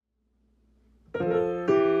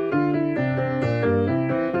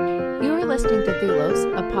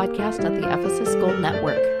podcast of the Ephesus School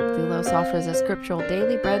Network. Doulos offers a scriptural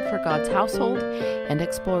daily bread for God's household and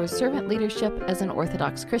explores servant leadership as an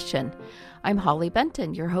Orthodox Christian. I'm Holly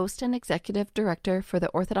Benton, your host and executive director for the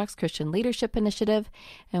Orthodox Christian Leadership Initiative,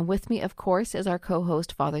 and with me, of course, is our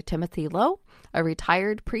co-host, Father Timothy Lowe, a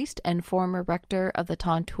retired priest and former rector of the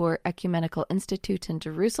Tantur Ecumenical Institute in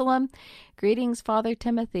Jerusalem. Greetings, Father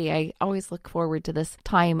Timothy. I always look forward to this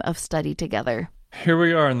time of study together. Here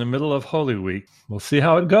we are in the middle of Holy Week. We'll see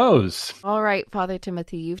how it goes. All right, Father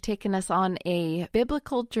Timothy, you've taken us on a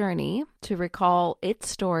biblical journey to recall its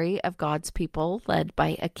story of God's people led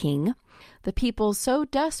by a king. The people so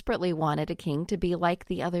desperately wanted a king to be like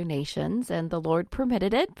the other nations, and the Lord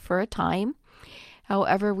permitted it for a time.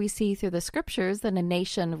 However, we see through the scriptures that a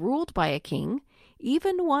nation ruled by a king,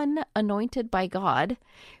 even one anointed by God,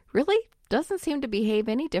 really doesn't seem to behave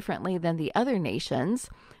any differently than the other nations,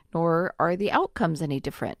 nor are the outcomes any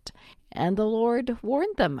different. And the Lord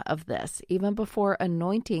warned them of this. Even before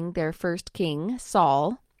anointing their first king,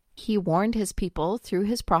 Saul, he warned his people through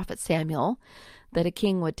his prophet Samuel that a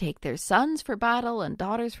king would take their sons for battle and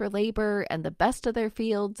daughters for labor and the best of their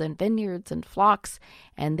fields and vineyards and flocks,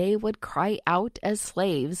 and they would cry out as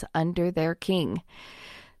slaves under their king.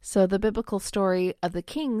 So the biblical story of the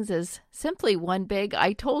kings is simply one big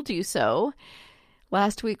 "I told you so."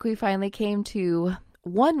 Last week we finally came to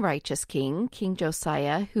one righteous king, King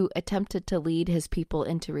Josiah, who attempted to lead his people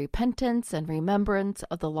into repentance and remembrance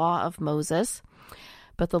of the law of Moses.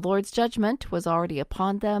 But the Lord's judgment was already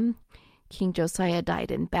upon them. King Josiah died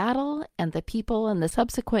in battle, and the people and the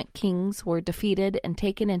subsequent kings were defeated and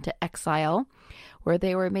taken into exile, where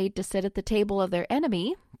they were made to sit at the table of their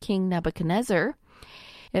enemy, King Nebuchadnezzar.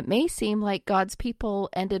 It may seem like God's people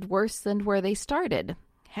ended worse than where they started,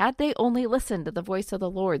 had they only listened to the voice of the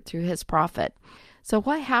Lord through his prophet. So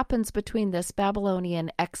what happens between this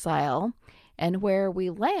Babylonian exile and where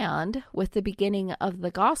we land with the beginning of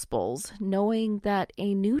the Gospels, knowing that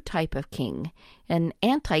a new type of king, an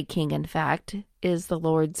anti-king in fact, is the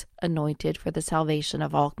Lord's anointed for the salvation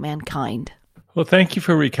of all mankind? Well, thank you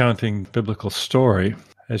for recounting the biblical story.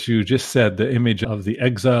 As you just said, the image of the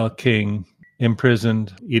exile king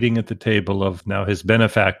imprisoned, eating at the table of now his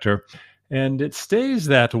benefactor. And it stays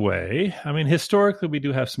that way. I mean, historically, we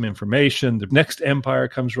do have some information. The next empire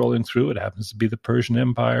comes rolling through. It happens to be the Persian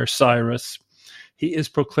Empire, Cyrus. He is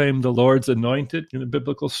proclaimed the Lord's anointed in the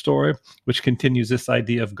biblical story, which continues this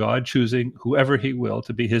idea of God choosing whoever he will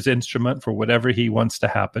to be his instrument for whatever he wants to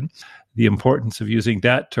happen. The importance of using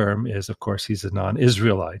that term is, of course, he's a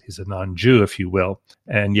non-Israelite. He's a non-Jew, if you will,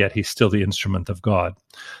 and yet he's still the instrument of God.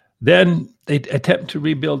 Then they attempt to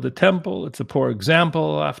rebuild the temple. It's a poor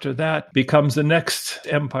example. After that becomes the next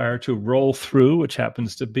empire to roll through, which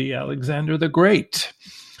happens to be Alexander the Great.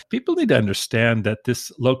 People need to understand that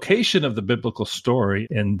this location of the biblical story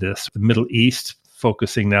in this Middle East,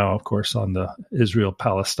 focusing now, of course, on the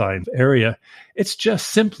Israel-Palestine area, it's just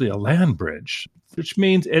simply a land bridge, which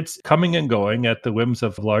means it's coming and going at the whims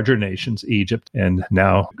of larger nations, Egypt, and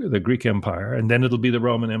now the Greek Empire, and then it'll be the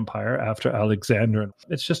Roman Empire after Alexander.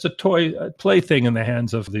 It's just a plaything in the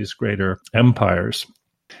hands of these greater empires.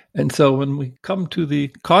 And so when we come to the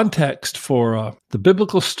context for the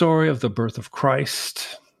biblical story of the birth of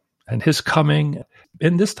Christ and his coming,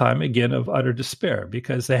 in this time, again, of utter despair,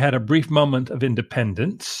 because they had a brief moment of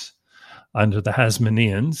independence under the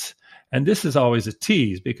Hasmoneans. And this is always a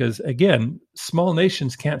tease because, again, small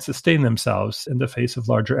nations can't sustain themselves in the face of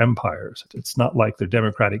larger empires. It's not like they're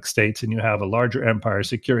democratic states and you have a larger empire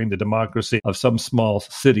securing the democracy of some small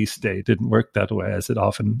city-state. It didn't work that way as it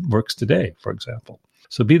often works today, for example.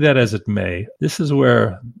 So be that as it may, this is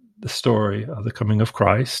where the story of the coming of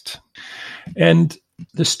Christ. And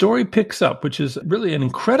the story picks up, which is really an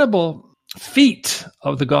incredible feat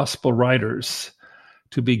of the gospel writers,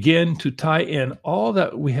 to begin to tie in all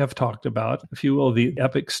that we have talked about, if you will, the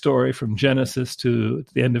epic story from Genesis to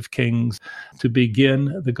the end of Kings, to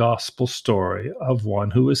begin the gospel story of one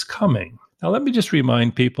who is coming. Now, let me just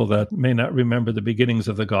remind people that may not remember the beginnings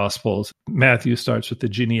of the Gospels. Matthew starts with the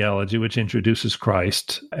genealogy, which introduces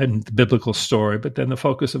Christ and the biblical story, but then the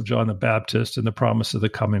focus of John the Baptist and the promise of the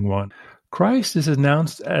coming one. Christ is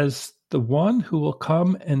announced as the one who will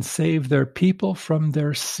come and save their people from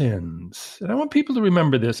their sins. And I want people to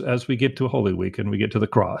remember this as we get to Holy Week and we get to the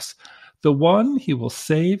cross. The one, he will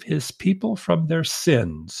save his people from their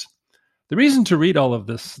sins. The reason to read all of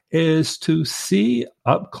this is to see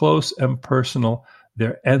up close and personal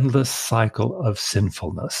their endless cycle of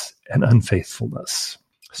sinfulness and unfaithfulness,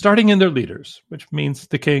 starting in their leaders, which means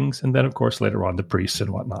the kings, and then, of course, later on the priests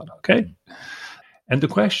and whatnot, okay? And the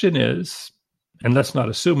question is, and let's not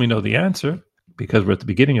assume we know the answer, because we're at the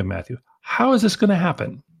beginning of Matthew, How is this going to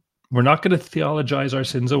happen? We're not going to theologize our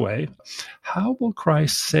sins away. How will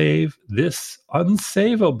Christ save this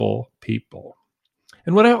unsavable people?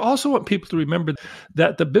 And what I also want people to remember,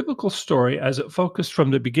 that the biblical story, as it focused from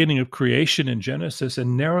the beginning of creation in Genesis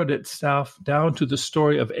and narrowed itself down to the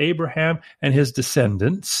story of Abraham and his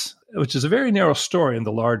descendants, which is a very narrow story in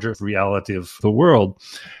the larger reality of the world,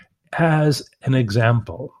 as an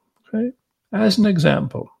example, okay? As an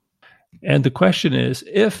example. And the question is,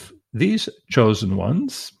 if these chosen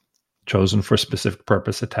ones, chosen for a specific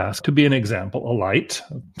purpose, a task, to be an example, a light,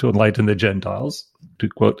 to enlighten the Gentiles, to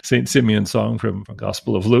quote St. Simeon's song from the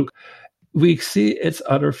Gospel of Luke, we see its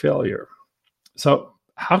utter failure. So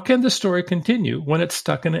how can the story continue when it's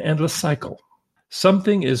stuck in an endless cycle?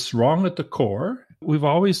 Something is wrong at the core. We've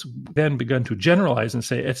always then begun to generalize and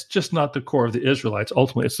say it's just not the core of the Israelites.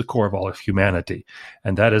 Ultimately, it's the core of all of humanity.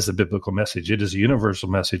 And that is the biblical message. It is a universal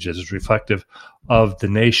message. It is reflective of the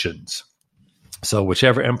nations. So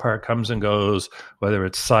whichever empire comes and goes, whether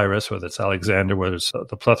it's Cyrus, whether it's Alexander, whether it's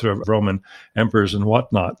the plethora of Roman emperors and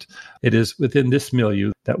whatnot, it is within this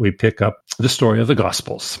milieu that we pick up the story of the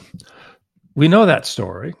Gospels. We know that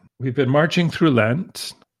story. We've been marching through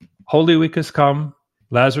Lent. Holy Week has come,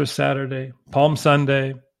 Lazarus Saturday, Palm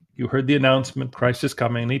Sunday. You heard the announcement, Christ is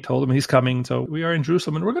coming, and he told them he's coming. So we are in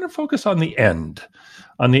Jerusalem, and we're going to focus on the end,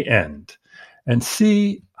 and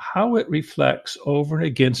see how it reflects over and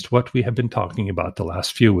against what we have been talking about the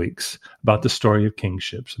last few weeks, about the story of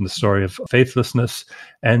kingships and the story of faithlessness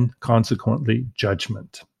and consequently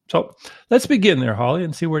judgment. So let's begin there, Holly,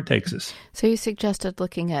 and see where it takes us. So you suggested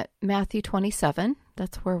looking at Matthew 27.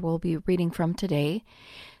 That's where we'll be reading from today.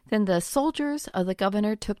 Then the soldiers of the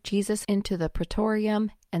governor took Jesus into the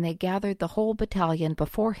praetorium, and they gathered the whole battalion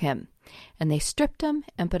before him. And they stripped him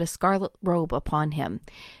and put a scarlet robe upon him.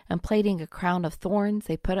 And plaiting a crown of thorns,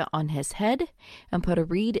 they put it on his head and put a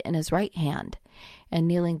reed in his right hand. And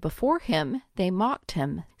kneeling before him, they mocked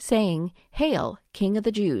him, saying, "Hail, King of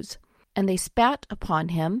the Jews!" And they spat upon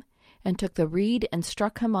him and took the reed and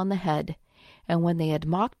struck him on the head. And when they had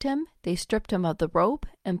mocked him, they stripped him of the robe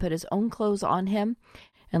and put his own clothes on him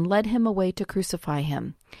and led him away to crucify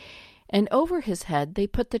him. And over his head they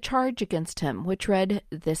put the charge against him, which read,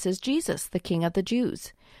 "This is Jesus, the King of the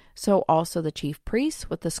Jews." So also the chief priests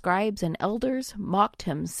with the scribes and elders mocked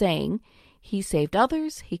him, saying, "He saved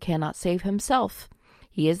others, he cannot save himself.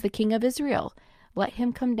 He is the King of Israel. Let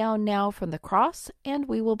him come down now from the cross, and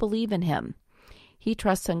we will believe in him. He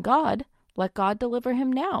trusts in God. Let God deliver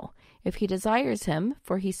him now, if he desires him,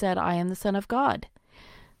 for he said, 'I am the Son of God.'"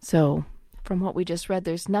 So from what we just read,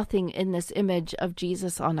 there's nothing in this image of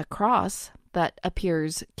Jesus on a cross that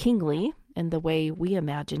appears kingly in the way we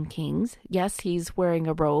imagine kings. Yes, he's wearing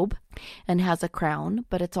a robe and has a crown,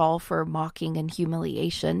 but it's all for mocking and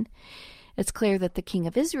humiliation. It's clear that the King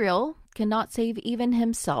of Israel cannot save even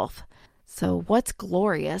himself. So what's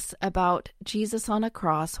glorious about Jesus on a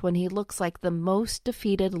cross when he looks like the most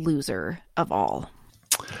defeated loser of all?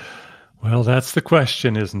 Well, that's the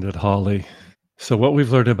question, isn't it, Holly? So what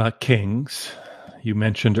we've learned about kings, you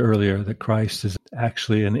mentioned earlier that Christ is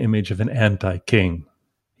actually an image of an anti-king.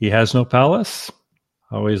 He has no palace.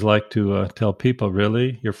 I always like to tell people,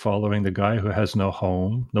 really, you're following the guy who has no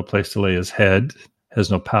home, no place to lay his head, has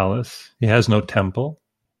no palace. He has no temple.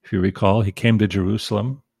 If you recall, he came to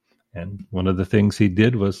Jerusalem, and one of the things he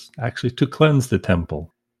did was actually to cleanse the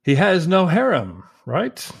temple. He has no harem,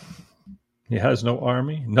 right? He has no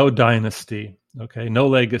army, no dynasty. Okay, no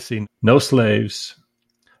legacy, no slaves.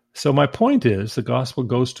 So my point is, the gospel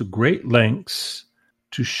goes to great lengths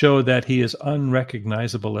to show that he is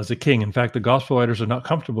unrecognizable as a king. In fact, the gospel writers are not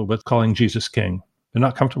comfortable with calling Jesus king. They're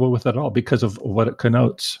not comfortable with it at all because of what it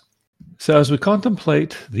connotes. So as we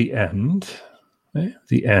contemplate the end,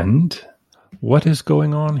 what is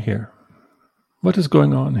going on here? What is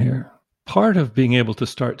going on here? Part of being able to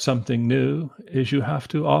start something new is you have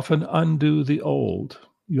to often undo the old.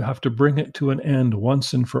 You have to bring it to an end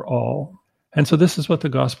once and for all. And so this is what the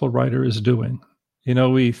gospel writer is doing. You know,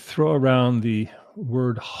 we throw around the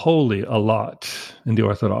word holy a lot in the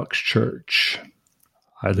Orthodox Church.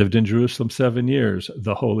 I lived in Jerusalem 7 years,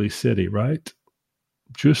 the holy city, right?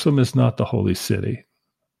 Jerusalem is not the holy city.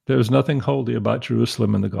 There's nothing holy about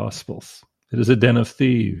Jerusalem in the Gospels. It is a den of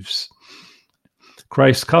thieves.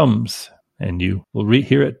 Christ comes, and you will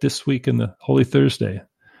hear it this week in the Holy Thursday.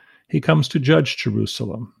 He comes to judge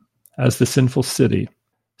Jerusalem as the sinful city.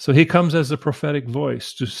 So he comes as a prophetic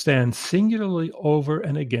voice to stand singularly over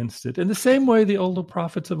and against it, in the same way the older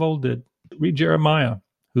prophets of old did. Read Jeremiah,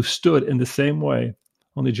 who stood in the same way.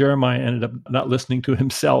 Only Jeremiah ended up not listening to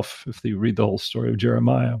himself, if you read the whole story of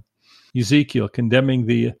Jeremiah. Ezekiel condemning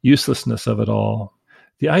the uselessness of it all.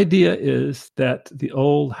 The idea is that the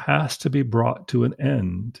old has to be brought to an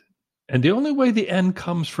end. And the only way the end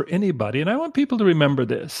comes for anybody, and I want people to remember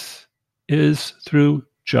this, is through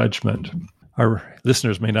judgment. Our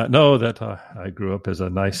listeners may not know that I grew up as a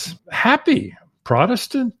nice, happy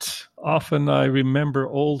Protestant. Often I remember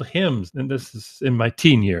old hymns, and this is in my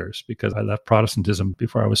teen years because I left Protestantism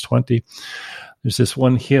before I was 20. There's this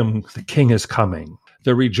one hymn, "The King is coming."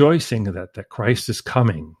 They're rejoicing that Christ is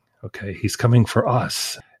coming. Okay, he's coming for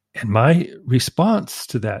us. And my response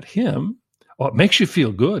to that hymn, well, it makes you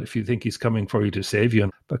feel good if you think he's coming for you to save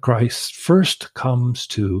you. But Christ first comes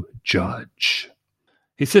to judge.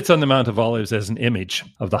 He sits on the Mount of Olives as an image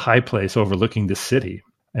of the high place overlooking the city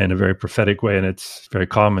in a very prophetic way. And it's very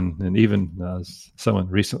common. And even someone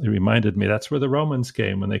recently reminded me, that's where the Romans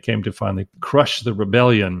came when they came to finally crush the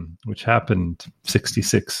rebellion, which happened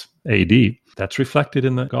 66 AD. That's reflected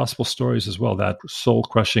in the gospel stories as well, that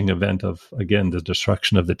soul-crushing event of, again, the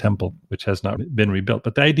destruction of the temple, which has not been rebuilt.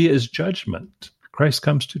 But the idea is judgment. Christ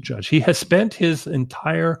comes to judge. He has spent his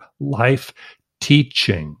entire life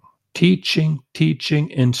teaching,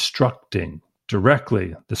 instructing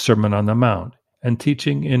directly the Sermon on the Mount and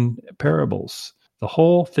teaching in parables. The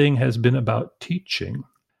whole thing has been about teaching.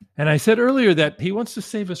 And I said earlier that he wants to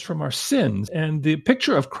save us from our sins. And the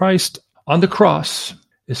picture of Christ on the cross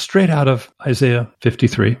is straight out of Isaiah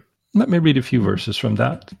 53. Let me read a few verses from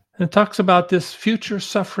that. And it talks about this future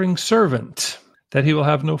suffering servant, that he will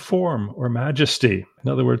have no form or majesty. In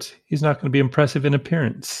other words, he's not going to be impressive in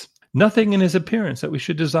appearance. Nothing in his appearance that we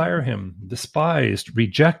should desire him. Despised,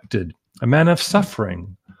 rejected, a man of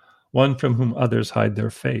suffering, one from whom others hide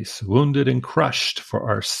their face, wounded and crushed for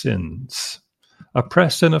our sins,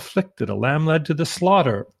 oppressed and afflicted, a lamb led to the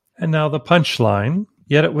slaughter. And now the punchline,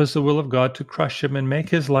 yet it was the will of God to crush him and make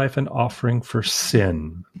his life an offering for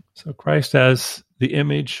sin. So Christ has the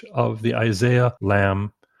image of the Isaiah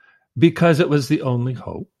lamb because it was the only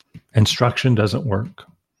hope. Instruction doesn't work.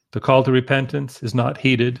 The call to repentance is not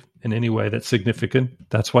heeded in any way that's significant.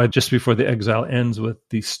 That's why just before the exile ends with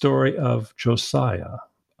the story of Josiah,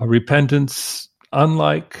 a repentance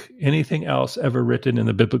unlike anything else ever written in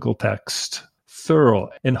the biblical text, thorough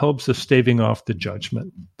in hopes of staving off the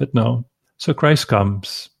judgment. But no. So Christ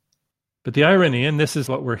comes. But the irony, and this is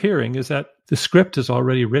what we're hearing, is that the script is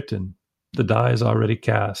already written. The die is already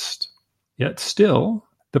cast. Yet still,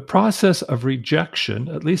 the process of rejection,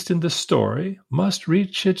 at least in the story, must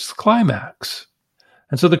reach its climax.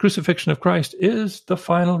 And so the crucifixion of Christ is the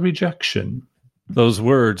final rejection. Those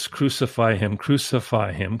words, crucify him,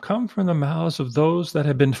 come from the mouths of those that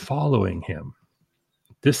have been following him.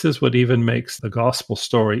 This is what even makes the gospel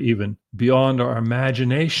story even beyond our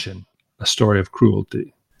imagination a story of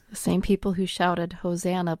cruelty. The same people who shouted,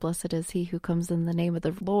 Hosanna, blessed is he who comes in the name of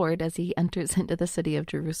the Lord as he enters into the city of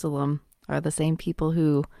Jerusalem, are the same people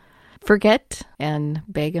who forget and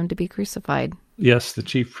beg him to be crucified. Yes, the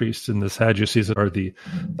chief priests and the Sadducees are the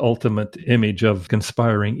ultimate image of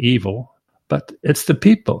conspiring evil, but it's the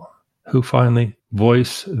people who finally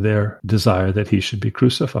voice their desire that he should be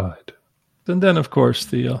crucified. And then, of course,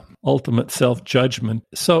 the ultimate self-judgment.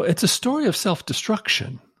 So it's a story of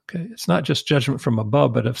self-destruction. Okay, it's not just judgment from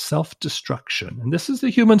above, but of self-destruction. And this is the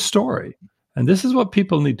human story. And this is what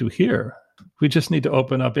people need to hear. We just need to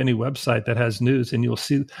open up any website that has news and you'll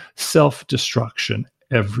see self-destruction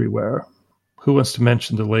everywhere. Who wants to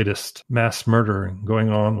mention the latest mass murder going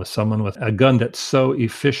on with someone with a gun that's so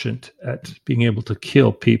efficient at being able to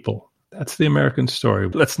kill people? That's the American story.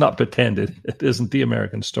 Let's not pretend it isn't the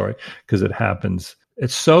American story because it happens.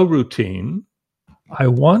 It's so routine. I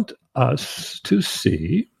want us to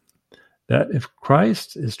see that if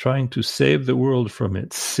Christ is trying to save the world from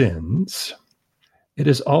its sins, it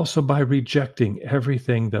is also by rejecting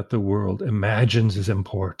everything that the world imagines is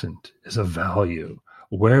important, is of value,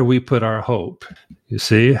 where we put our hope. You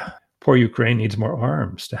see, poor Ukraine needs more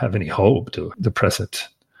arms to have any hope to depress it.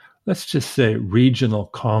 Let's just say regional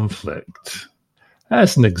conflict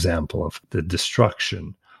as an example of the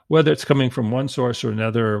destruction, whether it's coming from one source or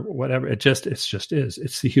another, or whatever, it just is.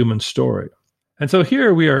 It's the human story. And so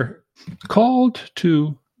here we are called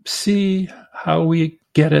to see how we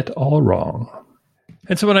get it all wrong.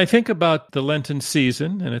 And so when I think about the Lenten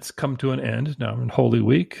season, and it's come to an end, now we're in Holy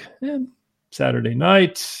Week, and Saturday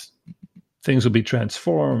night, things will be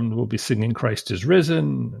transformed. We'll be singing Christ is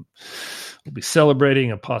risen. We'll be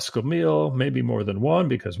celebrating a Paschal meal, maybe more than one,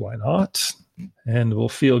 because why not? And we'll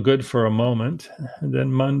feel good for a moment, and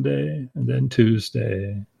then Monday, and then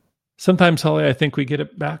Tuesday. Sometimes, Holly, I think we get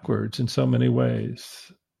it backwards in so many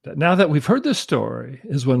ways. That now that we've heard this story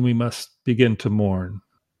is when we must begin to mourn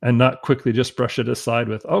and not quickly just brush it aside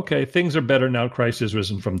with, okay, things are better now, Christ is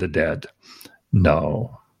risen from the dead.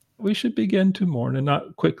 No. We should begin to mourn and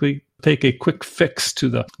not quickly take a quick fix to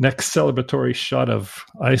the next celebratory shot of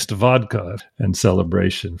iced vodka and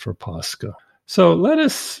celebration for Pascha. So let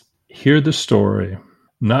us hear the story,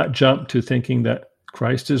 not jump to thinking that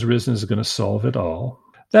Christ is risen is going to solve it all.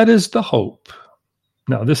 That is the hope.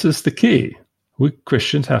 Now, this is the key. We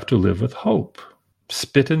Christians have to live with hope.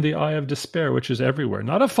 Spit in the eye of despair, which is everywhere.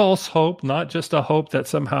 Not a false hope, not just a hope that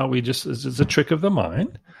somehow we just is a trick of the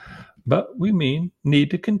mind, but we need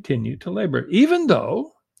to continue to labor. Even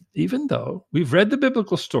though we've read the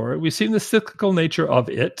biblical story, we've seen the cyclical nature of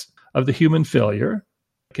it, of the human failure,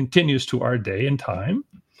 continues to our day and time,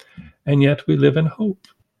 and yet we live in hope.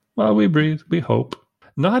 While we breathe, we hope.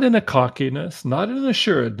 Not in a cockiness, not in an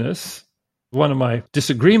assuredness. One of my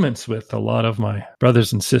disagreements with a lot of my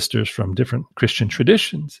brothers and sisters from different Christian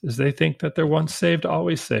traditions is they think that they're once saved,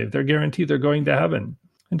 always saved. They're guaranteed they're going to heaven.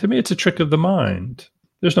 And to me, it's a trick of the mind.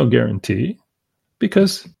 There's no guarantee.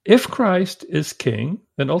 Because if Christ is king,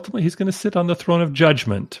 then ultimately he's going to sit on the throne of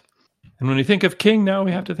judgment. And when we think of king now,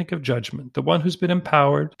 we have to think of judgment, the one who's been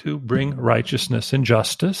empowered to bring righteousness and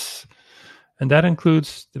justice. And that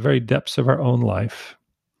includes the very depths of our own life.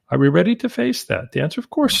 Are we ready to face that? The answer, of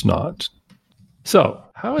course not. So,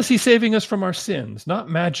 how is he saving us from our sins? Not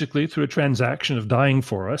magically through a transaction of dying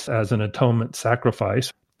for us as an atonement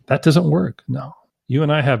sacrifice. That doesn't work, no. You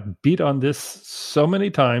and I have beat on this so many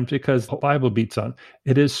times because the Bible beats on.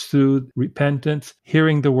 It is through repentance,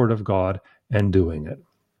 hearing the word of God, and doing it.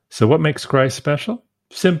 So what makes Christ special?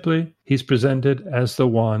 Simply, he's presented as the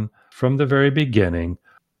one from the very beginning.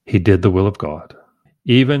 He did the will of God.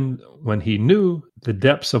 Even when he knew the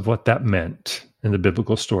depths of what that meant in the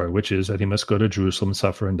biblical story, which is that he must go to Jerusalem,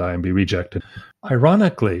 suffer and die and be rejected.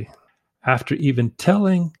 Ironically, after even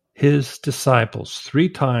telling his disciples 3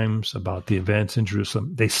 times about the events in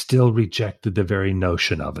Jerusalem, they still rejected the very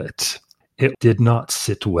notion of it. It did not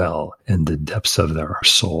sit well in the depths of their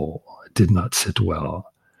soul. It did not sit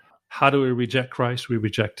well. How do we reject Christ? We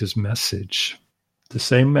reject his message. The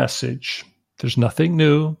same message. There's nothing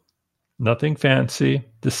new, nothing fancy,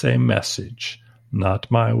 the same message.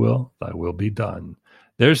 Not my will, thy will be done.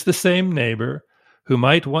 There's the same neighbor who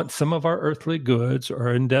might want some of our earthly goods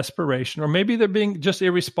or in desperation, or maybe they're being just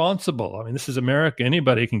irresponsible. I mean, this is America.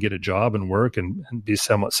 Anybody can get a job and work and be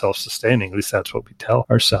somewhat self-sustaining. At least that's what we tell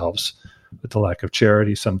ourselves. With the lack of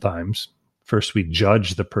charity sometimes. First, we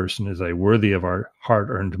judge the person. Is they worthy of our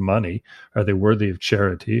hard-earned money? Are they worthy of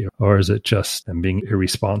charity? Or is it just them being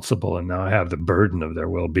irresponsible and now I have the burden of their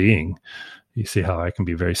well-being? You see how I can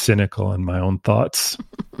be very cynical in my own thoughts,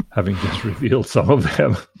 having just revealed some of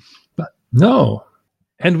them. But no.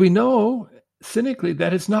 And we know cynically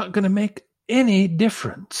that it's not going to make any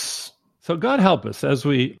difference. So God help us as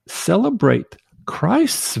we celebrate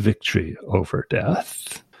Christ's victory over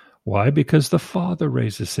death. Why? Because the Father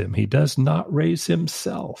raises him. He does not raise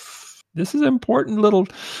himself. This is an important little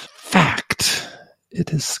fact.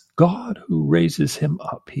 It is God who raises him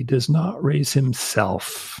up. He does not raise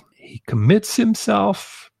himself. He commits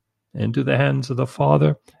himself into the hands of the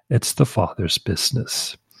Father. It's the Father's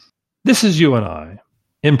business. This is you and I,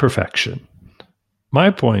 imperfection.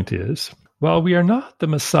 My point is, while we are not the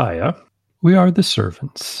Messiah, we are the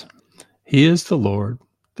servants. He is the Lord,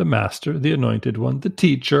 the Master, the Anointed One, the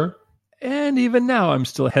Teacher. And even now, I'm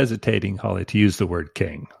still hesitating, Holly, to use the word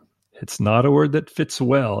king. It's not a word that fits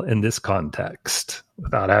well in this context,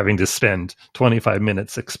 without having to spend 25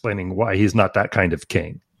 minutes explaining why he's not that kind of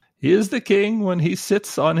king. He is the king when he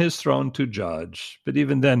sits on his throne to judge. But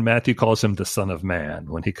even then, Matthew calls him the Son of Man.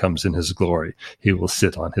 When he comes in his glory, he will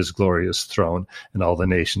sit on his glorious throne and all the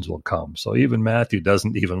nations will come. So even Matthew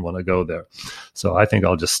doesn't even want to go there. So I think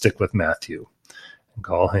I'll just stick with Matthew and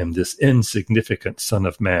call him this insignificant Son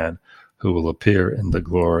of Man who will appear in the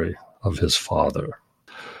glory of his Father.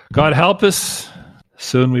 God help us.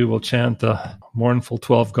 Soon we will chant the mournful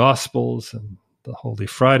 12 Gospels and the Holy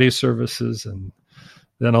Friday services, and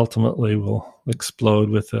then ultimately we'll explode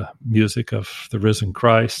with the music of the risen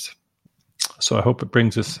Christ. So I hope it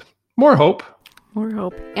brings us more hope. More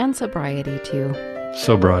hope and sobriety too.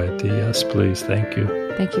 Sobriety, yes, please. Thank you.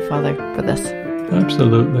 Thank you, Father, for this.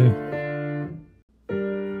 Absolutely.